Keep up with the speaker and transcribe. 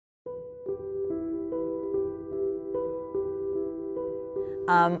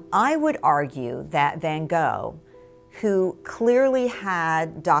I would argue that Van Gogh, who clearly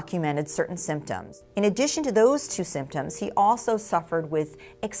had documented certain symptoms, in addition to those two symptoms, he also suffered with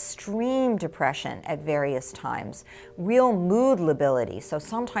extreme depression at various times, real mood lability. So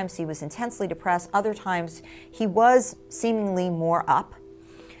sometimes he was intensely depressed, other times he was seemingly more up.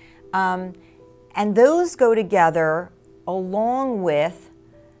 And those go together along with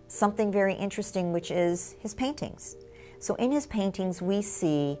something very interesting, which is his paintings. So in his paintings, we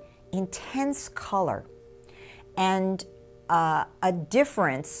see intense color and a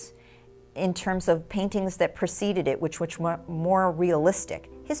difference in terms of paintings that preceded it, which were more realistic.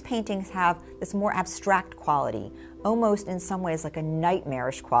 His paintings have this more abstract quality, almost in some ways like a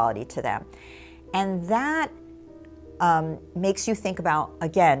nightmarish quality to them. And that makes you think about,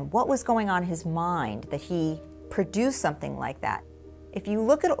 again, what was going on in his mind that he produced something like that. If you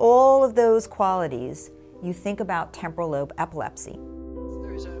look at all of those qualities, you think about temporal lobe epilepsy.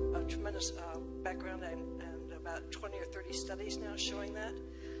 There's a tremendous background and about 20 or 30 studies now showing that.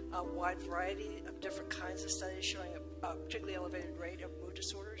 A wide variety of different kinds of studies showing a particularly elevated rate of mood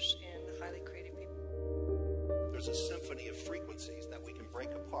disorders in highly creative people. There's a symphony of frequencies that we can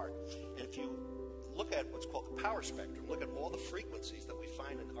break apart. And if you look at what's called the power spectrum, look at all the frequencies that we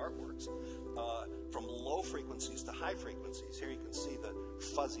find in artworks, from low frequencies to high frequencies. Here you can see the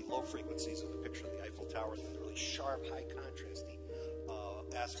fuzzy low frequencies of the picture of the Eiffel Tower, and the really sharp, high contrasty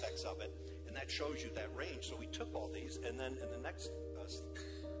aspects of it, and that shows you that range. So we took all these, and then in the next,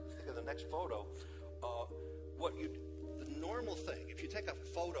 think of the next photo, the normal thing, if you take a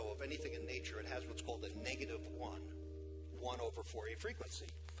photo of anything in nature, it has what's called a -1/4A frequency,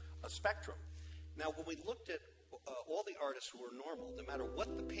 a spectrum. Now, when we looked at all the artists who were normal, no matter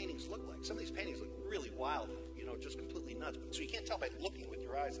what the paintings look like, some of these paintings look really wild, you know, just completely nuts. So you can't tell by looking with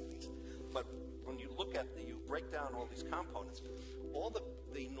your eyes at these. But when you look at you break down all these components, all the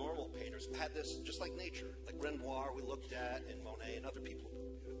normal painters had this just like nature, like Renoir we looked at, and Monet and other people,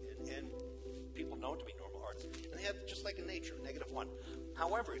 and people known to be normal artists. And they have just like in nature, -1.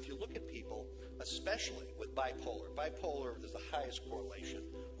 However, if you look at people, especially with bipolar is the highest correlation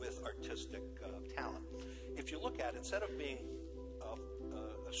with artistic talent. If you look at it, instead of being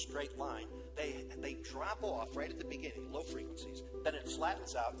a straight line, they drop off right at the beginning, low frequencies, then it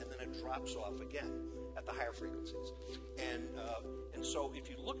flattens out, and then it drops off again at the higher frequencies. And so if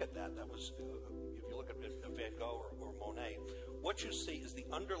you look at that was, if you look at Van Gogh or Monet, what you see is the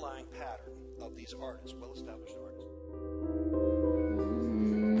underlying pattern of these artists, well-established artists.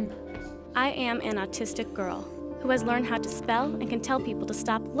 I am an autistic girl who has learned how to spell and can tell people to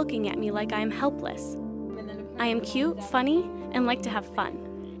stop looking at me like I am helpless. I am cute, funny, and like to have fun.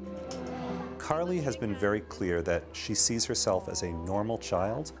 Carly has been very clear that she sees herself as a normal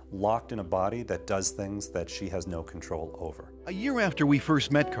child, locked in a body that does things that she has no control over. A year after we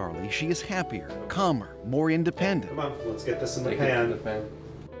first met Carly, she is happier, calmer, more independent. Come on, let's get this in the pan.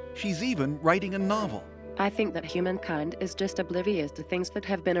 She's even writing a novel. I think that humankind is just oblivious to things that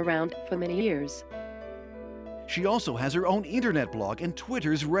have been around for many years. She also has her own internet blog and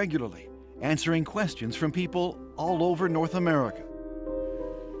twitters regularly, answering questions from people all over North America.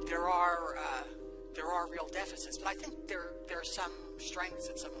 There are real deficits, but I think there are some strengths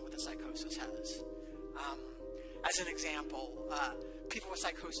that someone with a psychosis has. As an example, people with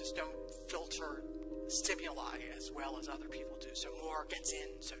psychosis don't filter stimuli as well as other people do, so more gets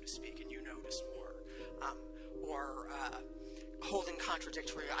in, so to speak, and you notice more. Or holding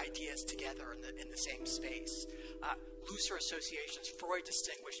contradictory ideas together in the same space. Looser associations. Freud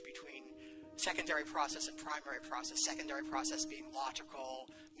distinguished between secondary process and primary process. Secondary process being logical,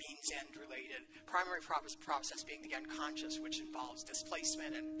 means-end related. Primary process being the unconscious, which involves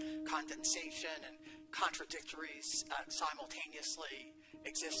displacement and condensation and contradictories simultaneously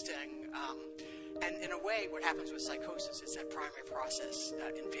existing. And in a way, what happens with psychosis is that primary process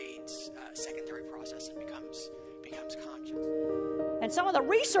invades secondary process and becomes conscious. And some of the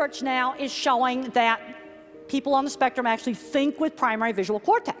research now is showing that people on the spectrum actually think with primary visual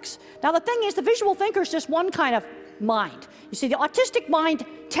cortex. Now the thing is, the visual thinker is just one kind of mind. You see, the autistic mind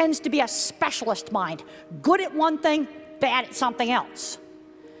tends to be a specialist mind, good at one thing, bad at something else.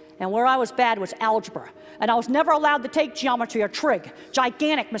 And where I was bad was algebra. And I was never allowed to take geometry or trig.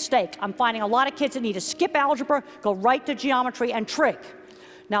 Gigantic mistake. I'm finding a lot of kids that need to skip algebra, go right to geometry and trig.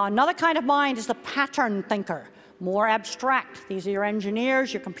 Now another kind of mind is the pattern thinker, more abstract. These are your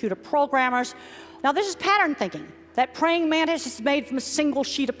engineers, your computer programmers. Now this is pattern thinking. That praying mantis is made from a single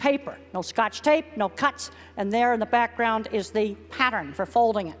sheet of paper. No scotch tape, no cuts, and there in the background is the pattern for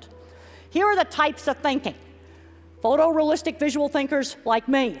folding it. Here are the types of thinking. Photorealistic visual thinkers like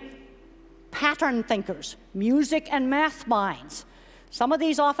me. Pattern thinkers, music and math minds. Some of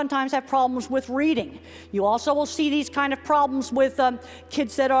these oftentimes have problems with reading. You also will see these kind of problems with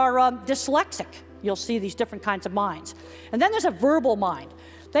kids that are dyslexic. You'll see these different kinds of minds. And then there's a verbal mind.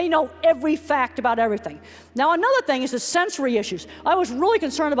 They know every fact about everything. Now, another thing is the sensory issues. I was really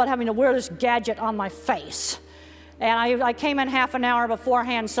concerned about having to wear this gadget on my face. And I came in half an hour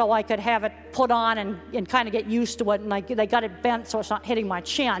beforehand so I could have it put on and kind of get used to it, and they got it bent so it's not hitting my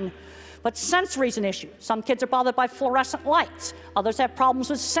chin. But sensory is an issue. Some kids are bothered by fluorescent lights. Others have problems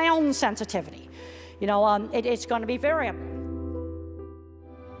with sound sensitivity. You know, it's going to be variable.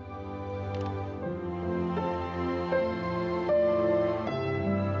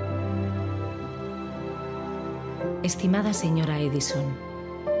 Estimada señora Edison,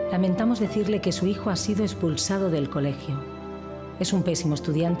 lamentamos decirle que su hijo ha sido expulsado del colegio. Es un pésimo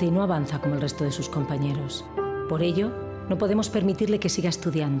estudiante y no avanza como el resto de sus compañeros. Por ello, no podemos permitirle que siga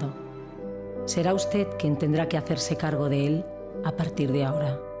estudiando. Será usted quien tendrá que hacerse cargo de él a partir de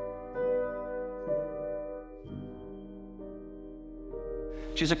ahora.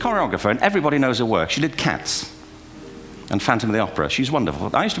 She's a choreographer and everybody knows her work. She did Cats and Phantom of the Opera. She's wonderful.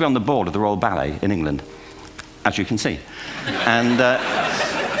 I used to be on the board of the Royal Ballet in England, as you can see. And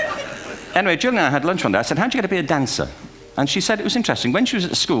anyway, Jill and I had lunch one day. I said, how'd you get to be a dancer? And she said it was interesting. When she was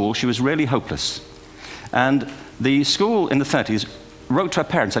at school, she was really hopeless. And the school in the 30s wrote to her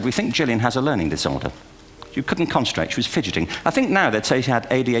parents and said, we think Gillian has a learning disorder. She couldn't concentrate, she was fidgeting. I think now they'd say she had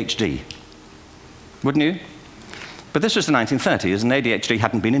ADHD. Wouldn't you? But this was the 1930s, and ADHD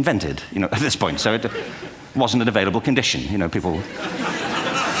hadn't been invented, you know, at this point, so it wasn't an available condition. You know, people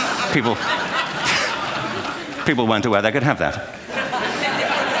weren't aware they could have that.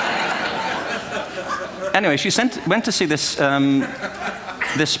 Anyway, she went to see this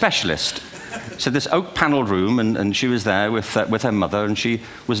specialist. So this oak-panelled room, and she was there with her mother, and she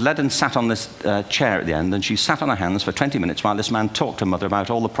was led and sat on this chair at the end, and she sat on her hands for 20 minutes while this man talked to her mother about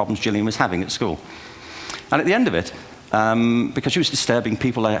all the problems Gillian was having at school. And at the end of it, because she was disturbing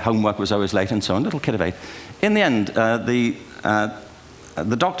people, her homework was always late and so on, little kid of 8, in the end, the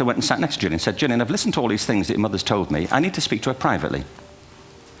doctor went and sat next to Gillian and said, Gillian, I've listened to all these things that your mother's told me. I need to speak to her privately.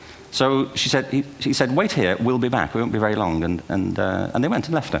 So he said, wait here, we'll be back, we won't be very long, and they went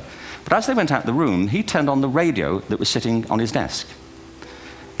and left her. But as they went out the room, he turned on the radio that was sitting on his desk.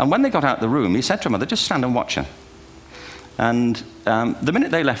 And when they got out the room, he said to her mother, just stand and watch her. And the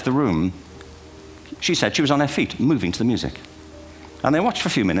minute they left the room, she said she was on her feet, moving to the music. And they watched for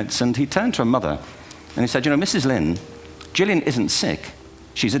a few minutes, and he turned to her mother, and he said, you know, Mrs. Lynn, Gillian isn't sick,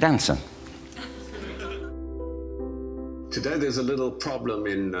 she's a dancer. Today there's a little problem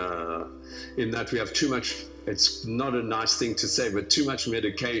in that we have too much, it's not a nice thing to say, but too much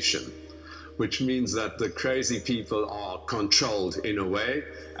medication, which means that the crazy people are controlled in a way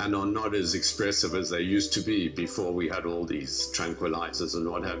and are not as expressive as they used to be before we had all these tranquilizers and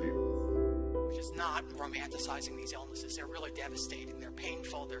what have you. Which is not romanticizing these illnesses. They're really devastating, they're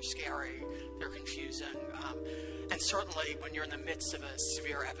painful, they're scary, they're confusing. And certainly when you're in the midst of a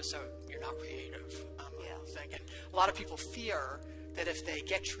severe episode, you're not creative. And a lot of people fear that if they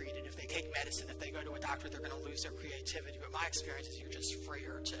get treated, if they take medicine, if they go to a doctor, they're going to lose their creativity. But my experience is you're just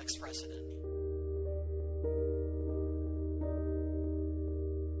freer to express it in